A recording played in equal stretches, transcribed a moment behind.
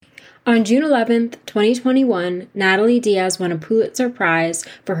On June 11th, 2021, Natalie Diaz won a Pulitzer Prize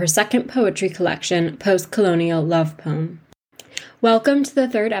for her second poetry collection, Post-Colonial Love Poem. Welcome to the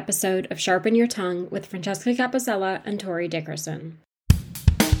third episode of Sharpen Your Tongue with Francesca Capocella and Tori Dickerson.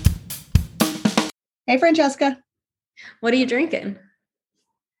 Hey, Francesca. What are you drinking?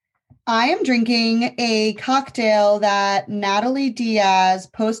 I am drinking a cocktail that Natalie Diaz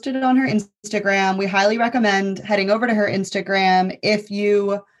posted on her Instagram. We highly recommend heading over to her Instagram if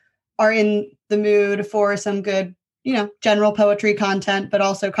you are in the mood for some good, general poetry content, but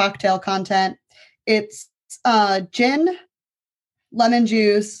also cocktail content. It's gin, lemon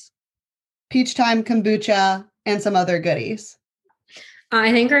juice, peach thyme kombucha, and some other goodies.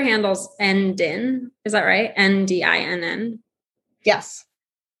 I think her handle's Ndin. Is that right? Ndinn. Yes.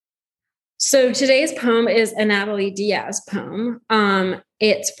 So today's poem is a Natalie Diaz poem.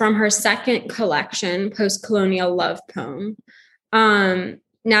 It's from her second collection, Post-Colonial Love Poem.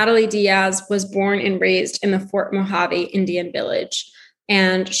 Natalie Diaz was born and raised in the Fort Mojave Indian Village,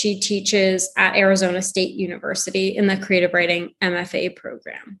 and she teaches at Arizona State University in the Creative Writing MFA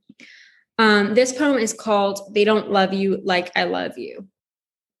program. This poem is called They Don't Love You Like I Love You.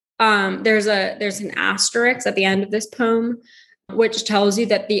 There's an asterisk at the end of this poem, which tells you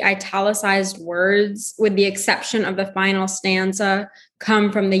that the italicized words, with the exception of the final stanza,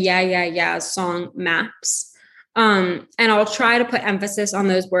 come from the Yeah Yeah Yeahs song Maps. And I'll try to put emphasis on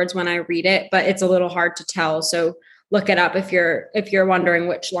those words when I read it, but it's a little hard to tell. So look it up if you're wondering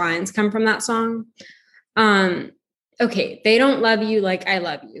which lines come from that song. Okay, They Don't Love You Like I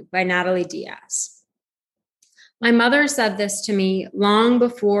Love You by Natalie Diaz. My mother said this to me long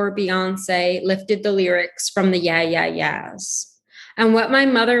before Beyonce lifted the lyrics from the Yeah Yeah Yeahs. And what my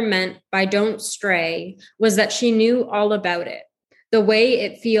mother meant by don't stray was that she knew all about it. The way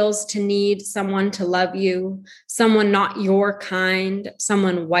it feels to need someone to love you, someone not your kind,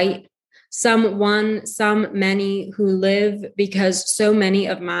 someone white, some many who live because so many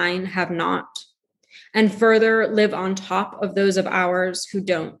of mine have not, and further live on top of those of ours who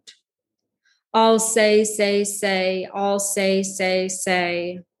don't. All say, all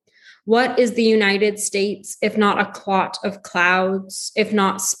say. What is the United States if not a clot of clouds, if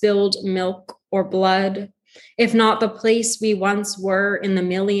not spilled milk or blood? If not the place we once were in the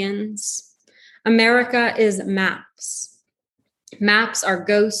millions? America is maps. Maps are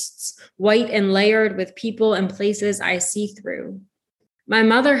ghosts, white and layered with people and places I see through. My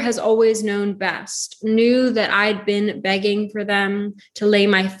mother has always known best, knew that I'd been begging for them to lay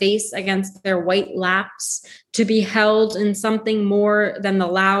my face against their white laps, to be held in something more than the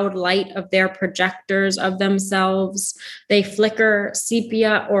loud light of their projectors of themselves. They flicker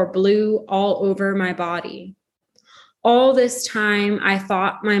sepia or blue all over my body. All this time, I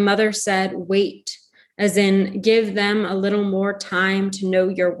thought my mother said, wait, as in give them a little more time to know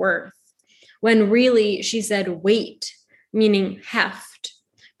your worth, when really she said, wait, meaning heft,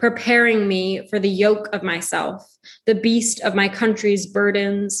 preparing me for the yoke of myself, the beast of my country's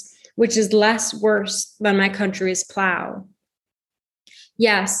burdens, which is less worse than my country's plow.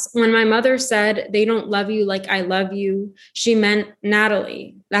 Yes, when my mother said, they don't love you like I love you, she meant,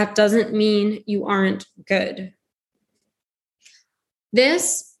 Natalie, that doesn't mean you aren't good.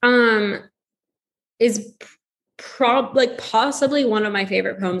 This is possibly one of my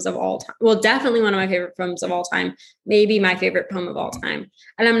favorite poems of all time. Well, definitely one of my favorite poems of all time, maybe my favorite poem of all time.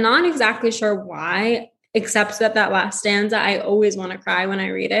 And I'm not exactly sure why, except that last stanza, I always want to cry when I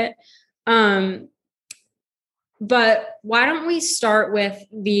read it. But why don't we start with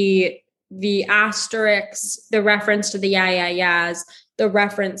the asterisks, the reference to the Yeah Yeah Yeahs, the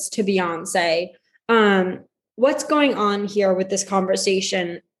reference to Beyonce. What's going on here with this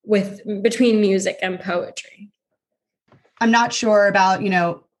conversation between music and poetry? I'm not sure about,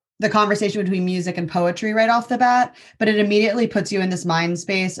 the conversation between music and poetry right off the bat, but it immediately puts you in this mind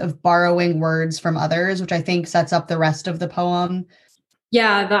space of borrowing words from others, which I think sets up the rest of the poem.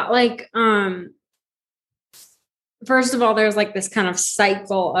 Yeah, that first of all, there's this kind of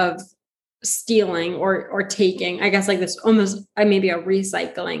cycle of stealing or taking, I guess this almost maybe a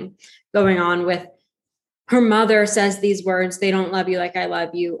recycling going on with her mother says these words, they don't love you like I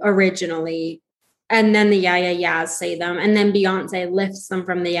love you originally. And then the Yeah Yeah Yeahs say them. And then Beyonce lifts them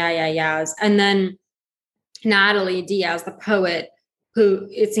from the Yeah Yeah Yeahs. And then Natalie Diaz, the poet, who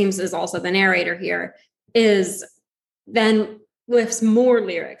it seems is also the narrator here, is then lifts more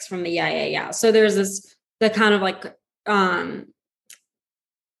lyrics from the Yeah Yeah Yeahs. So there's the kind of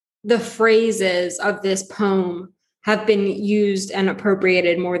the phrases of this poem have been used and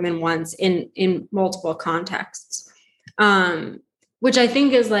appropriated more than once in multiple contexts, which I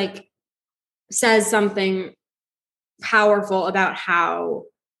think is says something powerful about how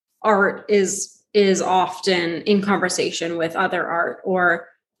art is often in conversation with other art or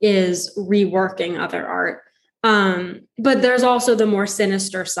is reworking other art. But there's also the more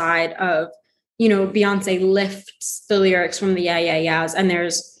sinister side of, Beyonce lifts the lyrics from the Yeah, Yeah, Yeahs, and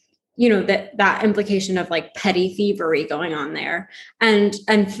there's, that implication of like petty thievery going on there, and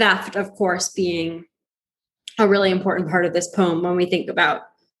theft, of course, being a really important part of this poem when we think about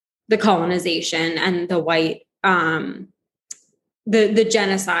the colonization and the white, the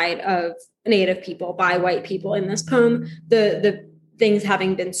genocide of Native people by white people in this poem. The things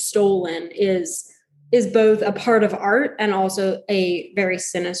having been stolen is both a part of art and also a very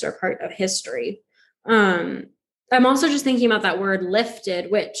sinister part of history. I'm also just thinking about that word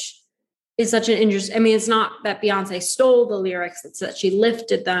lifted, which is such an interesting, it's not that Beyonce stole the lyrics, it's that she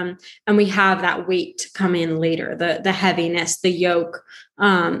lifted them, and we have that weight come in later, the heaviness, the yoke.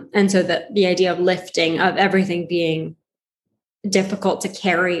 And so the idea of lifting, of everything being difficult to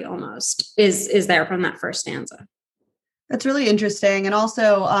carry almost is there from that first stanza. That's really interesting. And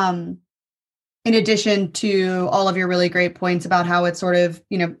also, in addition to all of your really great points about how it sort of,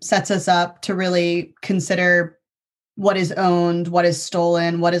 sets us up to really consider what is owned, what is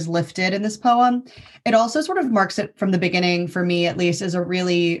stolen, what is lifted in this poem, it also sort of marks it from the beginning, for me at least, as a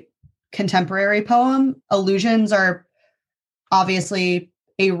really contemporary poem. Allusions are obviously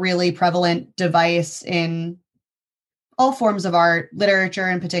a really prevalent device in all forms of art, literature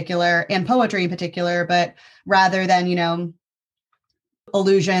in particular, and poetry in particular, but rather than,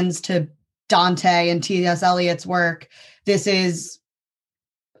 allusions to Dante and T.S. Eliot's work, this is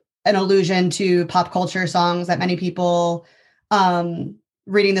an allusion to pop culture songs that many people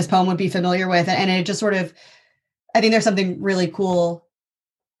reading this poem would be familiar with. And it just sort of, I think there's something really cool.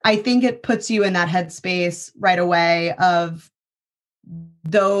 I think it puts you in that headspace right away of,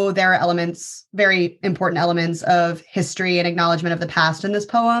 though there are elements, very important elements of history and acknowledgement of the past in this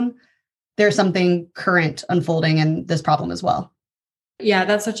poem, there's something current unfolding in this problem as well. Yeah,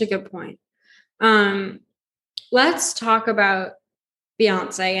 that's such a good point. Let's talk about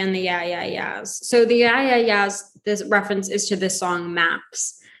Beyonce and the Yeah, Yeah, Yeahs. So the Yeah, Yeah, Yeahs, this reference is to this song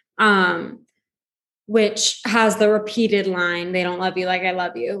Maps, which has the repeated line, "They don't love you like I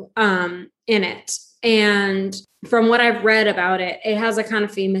love you," in it. And from what I've read about it, it has a kind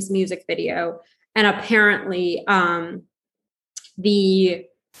of famous music video. And apparently the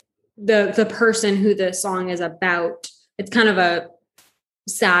person who the song is about, it's kind of a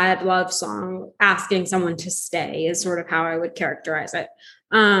sad love song asking someone to stay is sort of how I would characterize it.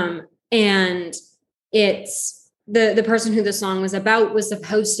 And it's the person who the song was about was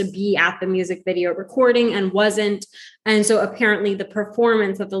supposed to be at the music video recording and wasn't. And so apparently the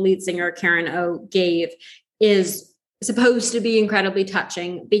performance that the lead singer, Karen O, gave is supposed to be incredibly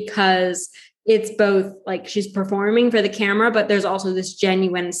touching, because it's both like she's performing for the camera, but there's also this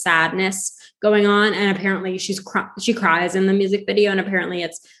genuine sadness going on. And apparently she cries in the music video, and apparently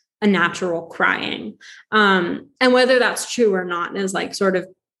it's a natural crying. And whether that's true or not is like sort of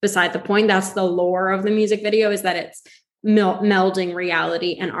beside the point. That's the lore of the music video, is that it's melding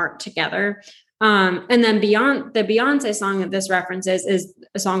reality and art together. And then beyond the Beyonce song that this references is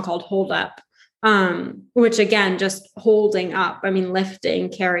a song called Hold Up, which again, just holding up,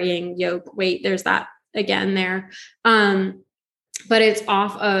 lifting, carrying, yoke, weight, there's that again there. But it's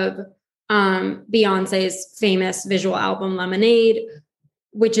off of Beyonce's famous visual album Lemonade,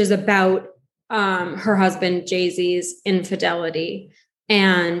 which is about her husband Jay-Z's infidelity.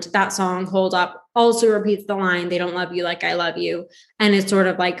 And that song, Hold Up, also repeats the line, "They don't love you like I love you." And it's sort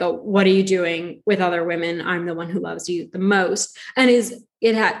of like, what are you doing with other women? I'm the one who loves you the most. And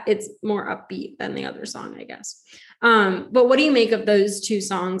it's more upbeat than the other song, I guess. But what do you make of those two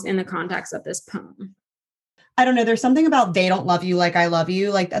songs in the context of this poem? I don't know. There's something about "they don't love you like I love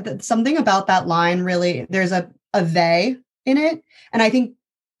you." Like something about that line, really, there's a they in it. And I think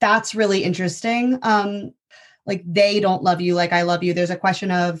that's really interesting. Like, they don't love you like I love you. There's a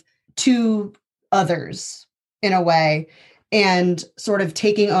question of two others in a way, and sort of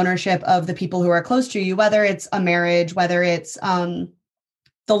taking ownership of the people who are close to you, whether it's a marriage, whether it's the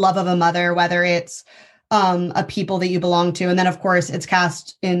love of a mother, whether it's a people that you belong to. And then, of course, it's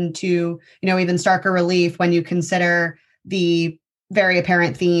cast into, even starker relief when you consider the very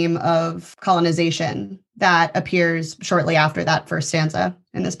apparent theme of colonization that appears shortly after that first stanza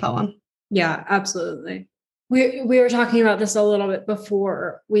in this poem. Yeah, absolutely. We were talking about this a little bit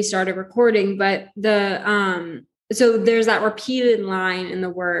before we started recording, but so there's that repeated line in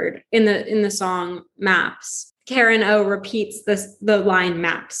the song Maps. Karen O repeats the line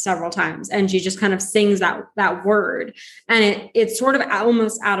Maps several times, and she just kind of sings that word, and it's sort of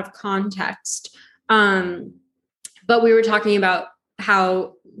almost out of context. But we were talking about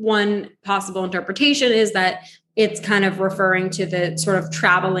how one possible interpretation is that it's kind of referring to the sort of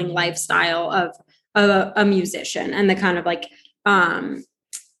traveling lifestyle of a musician, and the kind of like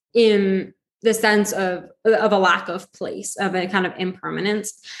in the sense of a lack of place, of a kind of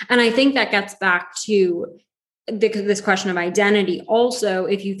impermanence. And I think that gets back to this question of identity. Also,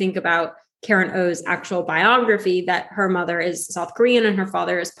 if you think about Karen O's actual biography, that her mother is South Korean and her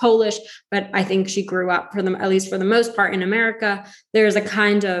father is Polish, but I think she grew up, for them, at least for the most part, in America. There's a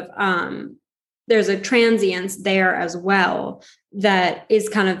kind of there's a transience there as well that is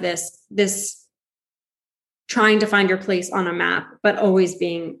kind of this trying to find your place on a map, but always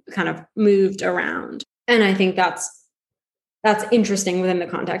being kind of moved around. And I think that's interesting within the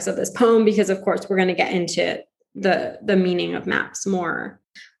context of this poem, because of course we're going to get into the meaning of maps more.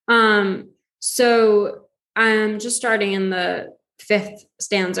 So I'm just starting in the 5th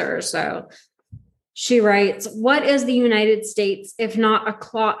stanza or so. She writes, "What is the United States if not a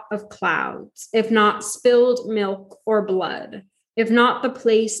clot of clouds, if not spilled milk or blood, if not the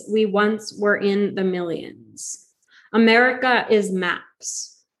place we once were in the millions? America is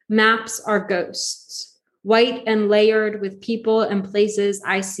maps. Maps are ghosts, white and layered with people and places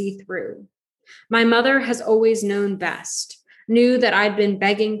I see through. My mother has always known best, knew that I'd been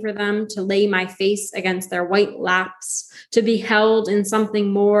begging for them to lay my face against their white laps, to be held in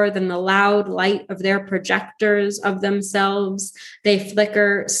something more than the loud light of their projectors of themselves. They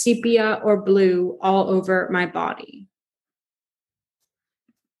flicker sepia or blue all over my body."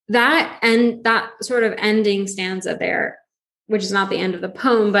 That sort of ending stanza there, which is not the end of the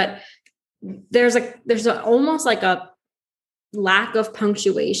poem, but there's almost like a lack of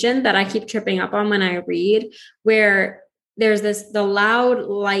punctuation that I keep tripping up on when I read, where there's the loud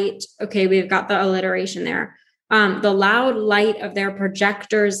light. Okay, we've got the alliteration there. The loud light of their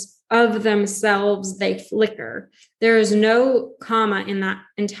projectors of themselves, they flicker. There is no comma in that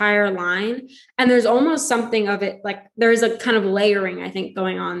entire line. And there's almost something of it, like there's a kind of layering, I think,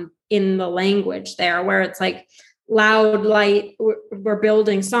 going on in the language there, where it's like loud light, we're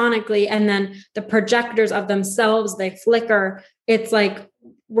building sonically, and then the projectors of themselves, they flicker. It's like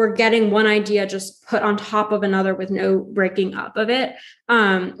we're getting one idea just put on top of another with no breaking up of it,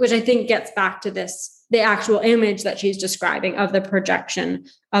 which I think gets back to the actual image that she's describing of the projection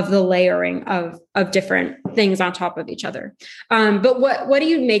of the layering of different things on top of each other. But what do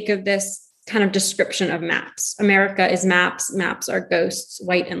you make of this kind of description of maps? America is maps. Maps are ghosts,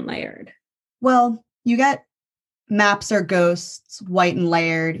 white and layered. Well, you get maps are ghosts, white and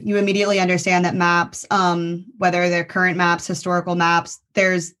layered. You immediately understand that maps, whether they're current maps, historical maps,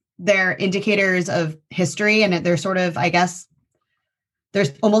 they're indicators of history, and they're sort of, I guess,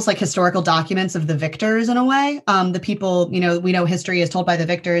 there's almost like historical documents of the victors in a way. The people, we know history is told by the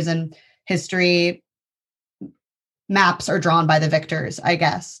victors, and history maps are drawn by the victors, I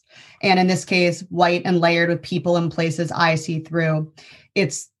guess. And in this case, white and layered with people and places I see through.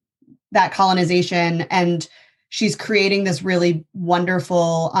 It's that colonization, and she's creating this really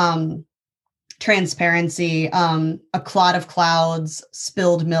wonderful transparency, a clot of clouds,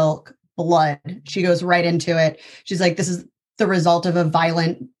 spilled milk, blood. She goes right into it. She's like, this is the result of a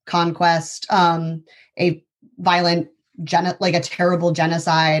violent conquest, a violent, like a terrible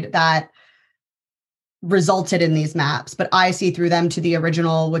genocide that resulted in these maps. But I see through them to the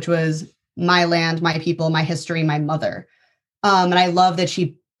original, which was my land, my people, my history, my mother. And I love that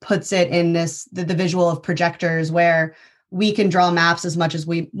she puts it in the visual of projectors, where we can draw maps as much as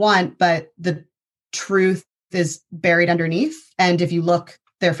we want, but the truth is buried underneath. And if you look,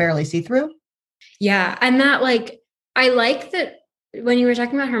 they're fairly see-through. Yeah. And that, like, I like that when you were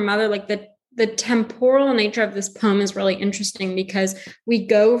talking about her mother, like the temporal nature of this poem is really interesting, because we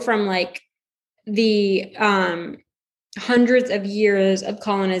go from like the hundreds of years of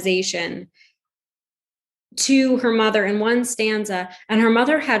colonization to her mother in one stanza, and her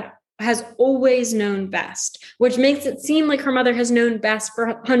mother has always known best, which makes it seem like her mother has known best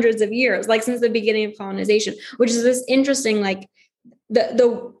for hundreds of years, like since the beginning of colonization, which is this interesting, like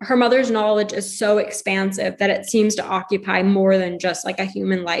her mother's knowledge is so expansive that it seems to occupy more than just like a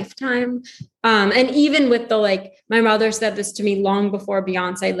human lifetime. And even with like, my mother said this to me long before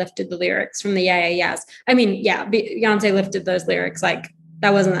Beyonce lifted the lyrics from the Yeah, Yeah, Yeahs. I mean, yeah, Beyonce lifted those lyrics. Like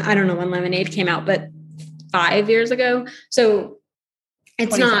that wasn't, I don't know when Lemonade came out, but 5 years ago. So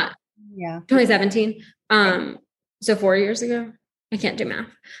it's not 2017. So 4 years ago. I can't do math.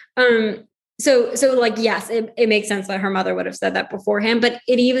 So like, yes, it makes sense that her mother would have said that beforehand, but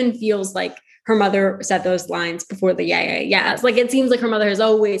it even feels like her mother said those lines before the Yeah, Yeah, Yeahs. Like it seems like her mother has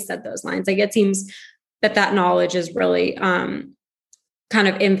always said those lines. Like it seems that knowledge is really kind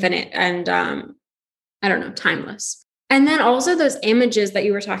of infinite and I don't know, timeless. And then also those images that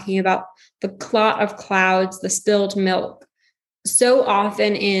you were talking about, the clot of clouds, the spilled milk, so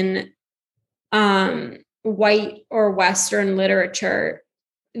often in white or Western literature,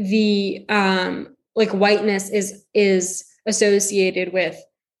 the like whiteness is associated with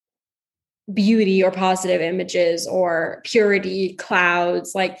beauty or positive images or purity,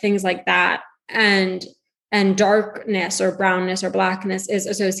 clouds, like things like that. And darkness or brownness or blackness is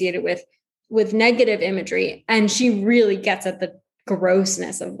associated with negative imagery. And she really gets at the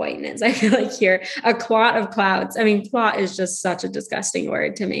grossness of whiteness. I feel like here, a clot of clouds. I mean, clot is just such a disgusting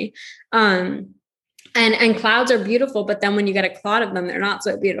word to me. And clouds are beautiful, but then when you get a clot of them, they're not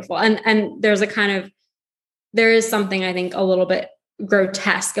so beautiful. And there's there is something, I think, a little bit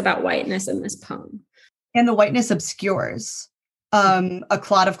grotesque about whiteness in this poem. And the whiteness obscures. A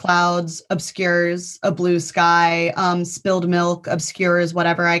clot of clouds obscures a blue sky. Spilled milk obscures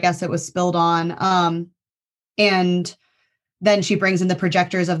whatever I guess it was spilled on. And then she brings in the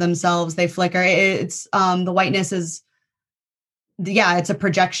projectors of themselves. They flicker. It's the whiteness is, it's a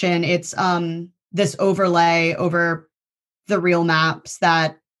projection. It's this overlay over the real maps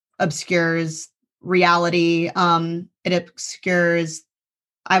that obscures reality. It obscures,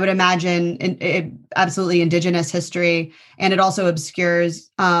 I would imagine, it absolutely indigenous history, and it also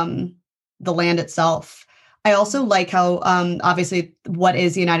obscures the land itself. I also like how, obviously, what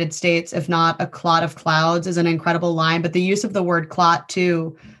is the United States, if not a clot of clouds, is an incredible line, but the use of the word clot,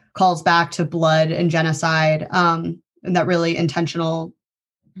 too, calls back to blood and genocide, and that really intentional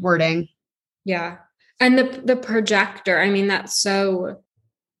wording. Yeah. And the projector, I mean, that's so,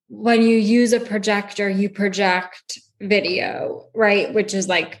 when you use a projector, you project video, right? Which is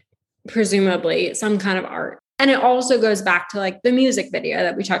like presumably some kind of art. And it also goes back to like the music video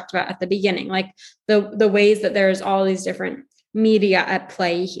that we talked about at the beginning, like the ways that there's all these different media at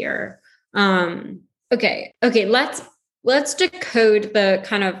play here. Okay. Let's decode the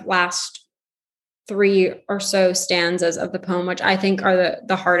kind of last 3 or so stanzas of the poem, which I think are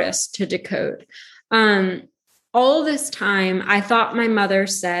the hardest to decode. All this time, I thought my mother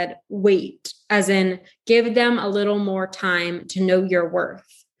said, wait, as in give them a little more time to know your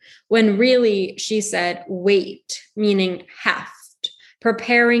worth. When really she said, wait, meaning heft,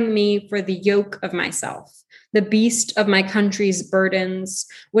 preparing me for the yoke of myself, the beast of my country's burdens,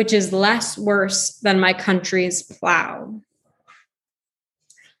 which is less worse than my country's plow.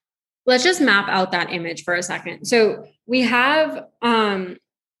 Let's just map out that image for a second. So we have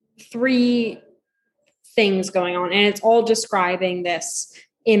 3 things going on, and it's all describing this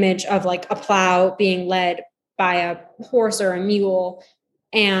image of like a plow being led by a horse or a mule,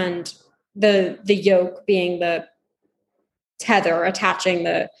 and the yoke being the tether attaching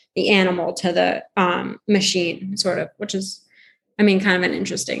the animal to the machine, sort of, which is, I mean, kind of an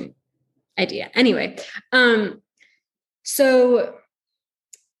interesting idea. Anyway, so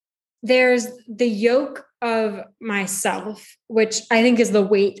there's the yoke of myself, which I think is the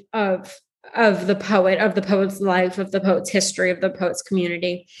weight of the poet, of the poet's life, of the poet's history, of the poet's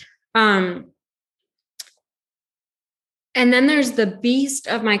community. And then there's the beast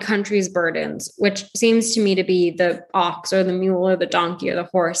of my country's burdens, which seems to me to be the ox or the mule or the donkey or the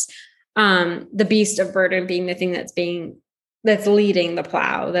horse. The beast of burden being the thing that's leading the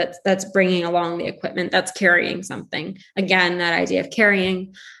plow, that's bringing along the equipment, that's carrying something. Again, that idea of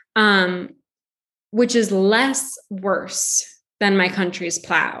carrying, which is less worse than my country's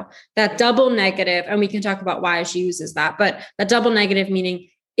plow. That double negative, and we can talk about why she uses that, but that double negative meaning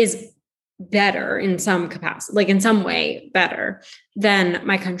is better in some capacity, like in some way better than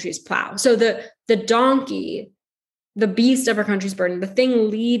my country's plow. So the donkey, the beast of our country's burden, the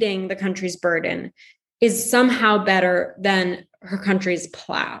thing leading the country's burden, is somehow better than her country's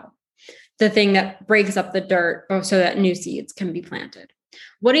plow, the thing that breaks up the dirt so that new seeds can be planted.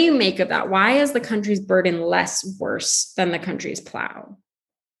 What do you make of that? Why is the country's burden less worse than the country's plow?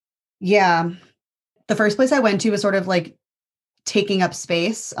 Yeah. The first place I went to was sort of like taking up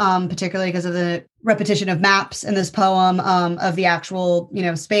space, particularly because of the repetition of maps in this poem, of the actual,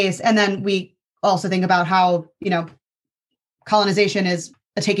 space. And then we also think about how, colonization is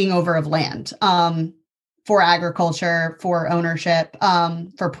a taking over of land, for agriculture, for ownership,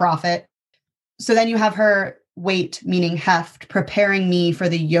 for profit. So then you have her weight, meaning heft, preparing me for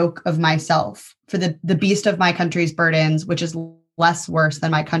the yoke of myself, for the beast of my country's burdens, which is less worse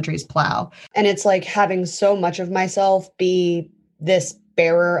than my country's plow. And it's like having so much of myself be this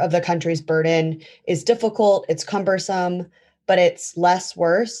bearer of the country's burden is difficult, it's cumbersome, but it's less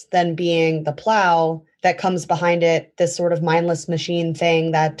worse than being the plow that comes behind it, this sort of mindless machine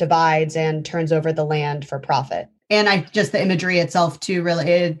thing that divides and turns over the land for profit. And just the imagery itself too, really,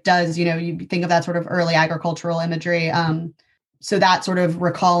 it does, you think of that sort of early agricultural imagery. So that sort of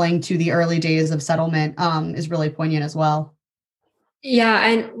recalling to the early days of settlement is really poignant as well. Yeah.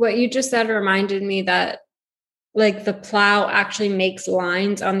 And what you just said reminded me that like the plow actually makes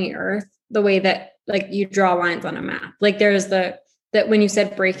lines on the earth the way that like you draw lines on a map. Like there's that when you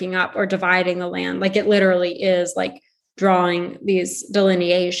said breaking up or dividing the land, like it literally is like drawing these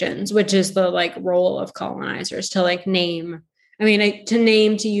delineations, which is the like role of colonizers to like name. I mean,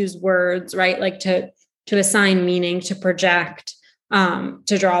 to use words, right? Like to assign meaning, to project,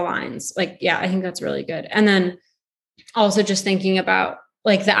 to draw lines. Like, yeah, I think that's really good. And then also just thinking about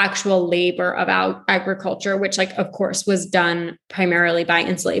like the actual labor of agriculture, which like, of course, was done primarily by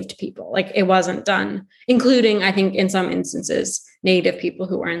enslaved people. Like it wasn't done, including, I think in some instances, Native people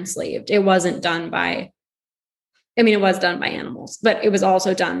who were enslaved. It wasn't done by, I mean, it was done by animals, but it was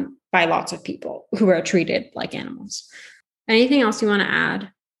also done by lots of people who were treated like animals. Anything else you want to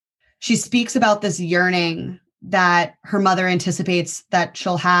add? She speaks about this yearning that her mother anticipates that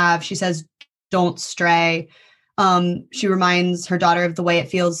she'll have. She says, don't stray. She reminds her daughter of the way it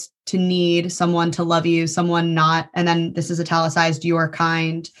feels to need someone to love you, someone not, and then this is italicized, your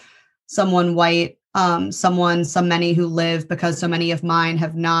kind, someone white, some many who live because so many of mine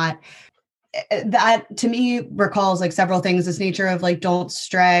have not. That to me recalls like several things, this nature of like, don't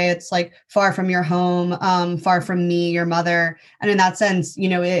stray. It's like far from your home, far from me, your mother. And in that sense,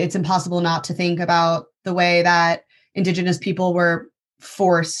 it's impossible not to think about the way that Indigenous people were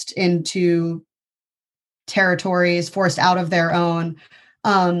forced into territories, forced out of their own.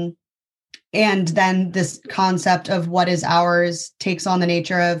 And then this concept of what is ours takes on the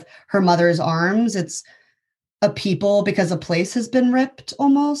nature of her mother's arms. It's a people because a place has been ripped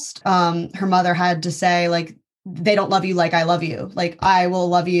almost. Her mother had to say, like, they don't love you like I love you. Like, I will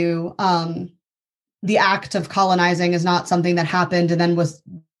love you. The act of colonizing is not something that happened and then was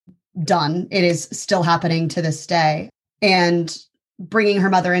done. It is still happening to this day. And bringing her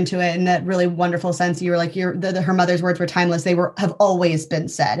mother into it in that really wonderful sense, you were like, her mother's words were timeless. They have always been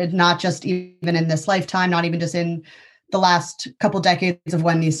said, and not just even in this lifetime, not even just in the last couple decades of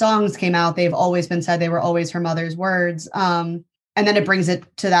when these songs came out. They've always been said. They were always her mother's words. And then it brings it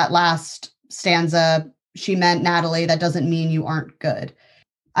to that last stanza. She meant, Natalie, that doesn't mean you aren't good.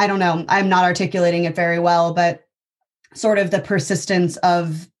 I don't know. I'm not articulating it very well, but sort of the persistence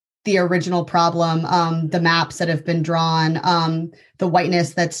of the original problem, the maps that have been drawn, the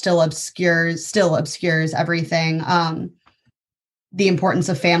whiteness that still obscures everything, the importance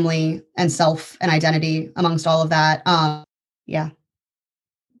of family and self and identity amongst all of that. Yeah,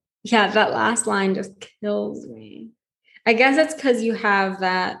 that last line just kills me. I guess it's because you have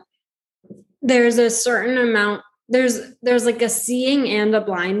that, there's a certain amount, there's like a seeing and a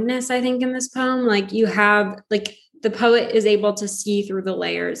blindness, I think, in this poem. Like you have like, the poet is able to see through the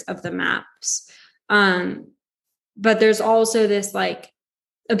layers of the maps. But there's also this like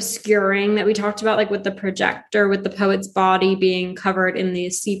obscuring that we talked about, like with the projector, with the poet's body being covered in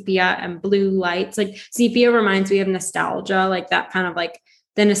these sepia and blue lights. Like sepia reminds me of nostalgia, like that kind of like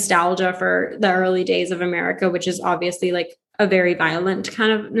the nostalgia for the early days of America, which is obviously like a very violent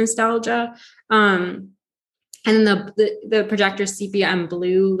kind of nostalgia. And the projector sepia and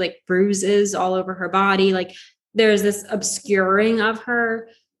blue, like bruises all over her body. Like there's this obscuring of her.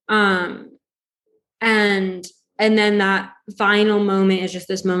 And then that final moment is just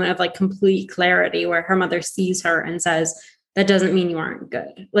this moment of like complete clarity where her mother sees her and says, that doesn't mean you aren't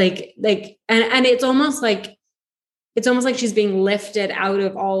good. And it's almost like she's being lifted out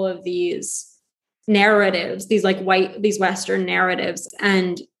of all of these narratives, these Western narratives,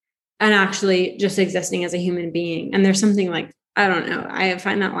 and actually just existing as a human being. And there's something like, I don't know, I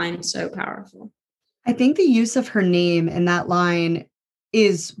find that line so powerful. I think the use of her name in that line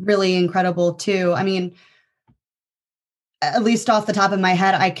is really incredible too. I mean, at least off the top of my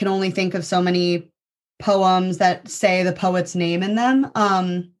head, I can only think of so many poems that say the poet's name in them.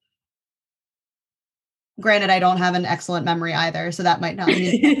 Granted, I don't have an excellent memory either, so that might not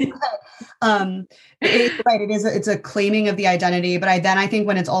mean right. It's a claiming of the identity, but I think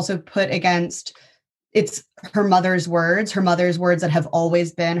when it's also put against, it's her mother's words that have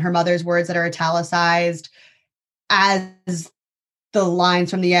always been, her mother's words that are italicized as the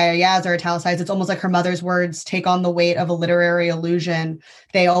lines from the Yeah, Yeah, Yeahs are italicized. It's almost like her mother's words take on the weight of a literary illusion.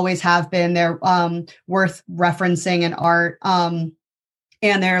 They always have been. They're worth referencing in art. And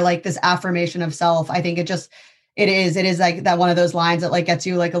they're like this affirmation of self. I think it is like that one of those lines that like gets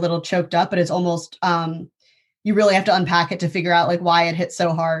you like a little choked up, but it's almost, you really have to unpack it to figure out like why it hit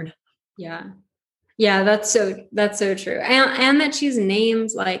so hard. Yeah. Yeah, that's so true. And that she's named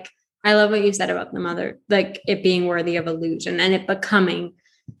like I love what you said about the mother, like it being worthy of illusion and it becoming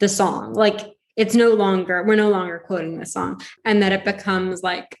the song. Like we're no longer quoting the song, and that it becomes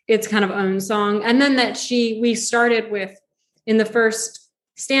like its kind of own song. And then that we started with, in the first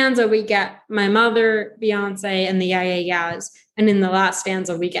stanza, we get my mother, Beyonce, and the Yeah Yeah Yeahs. And in the last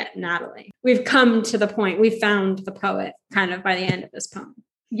stanza, we get Natalie. We've come to the point, we found the poet kind of by the end of this poem.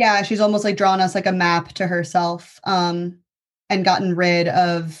 Yeah, she's almost like drawn us like a map to herself, and gotten rid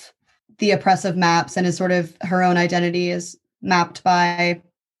of the oppressive maps, and is sort of her own identity is mapped by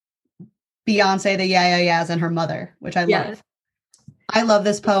Beyonce, the Yeah Yeah Yeahs, and her mother, which I love. I love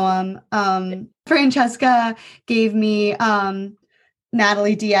this poem. Francesca gave me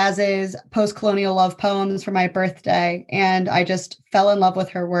Natalie Diaz's post-colonial love poems for my birthday, and I just fell in love with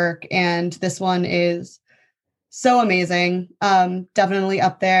her work. And this one is so amazing. Definitely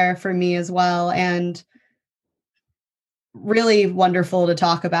up there for me as well, and really wonderful to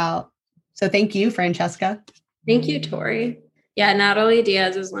talk about. So thank you, Francesca. Thank you, Tori. Yeah, Natalie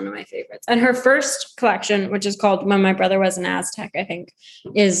Diaz is one of my favorites. And her first collection, which is called When My Brother Was an Aztec, I think,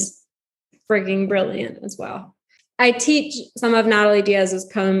 is freaking brilliant as well. I teach some of Natalie Diaz's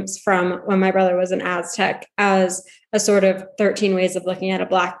poems from When My Brother Was an Aztec as a sort of 13 ways of looking at a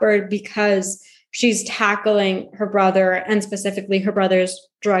blackbird, because she's tackling her brother, and specifically her brother's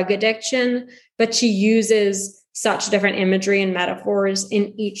drug addiction, but she uses such different imagery and metaphors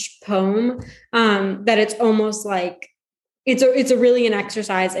in each poem that it's almost like it's a really an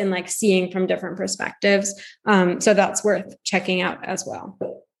exercise in like seeing from different perspectives. So that's worth checking out as well.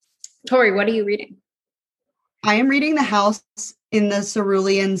 Tori, what are you reading? I am reading The House in the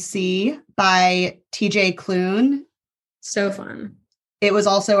Cerulean Sea by TJ Klune. So fun. It was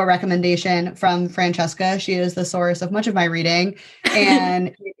also a recommendation from Francesca. She is the source of much of my reading, and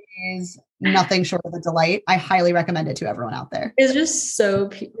it is nothing short of a delight. I highly recommend it to everyone out there. It's just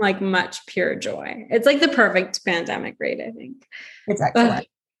so like much pure joy. It's like the perfect pandemic read, I think. It's excellent.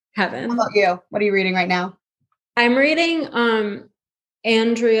 Heaven. How about you? What are you reading right now? I'm reading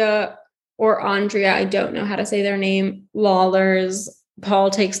Andrea, I don't know how to say their name, Lawler's Paul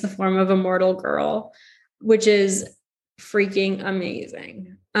Takes the Form of a Mortal Girl, which is freaking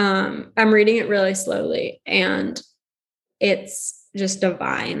amazing. I'm reading it really slowly, and it's just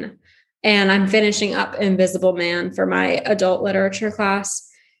divine. And I'm finishing up Invisible Man for my adult literature class.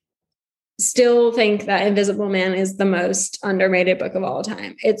 Still think that Invisible Man is the most underrated book of all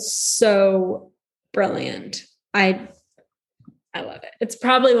time. It's so brilliant. I love it. It's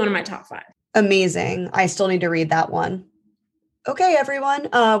probably one of my top 5. Amazing. I still need to read that one. Okay, everyone.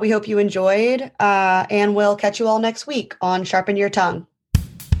 We hope you enjoyed, and we'll catch you all next week on Sharpen Your Tongue.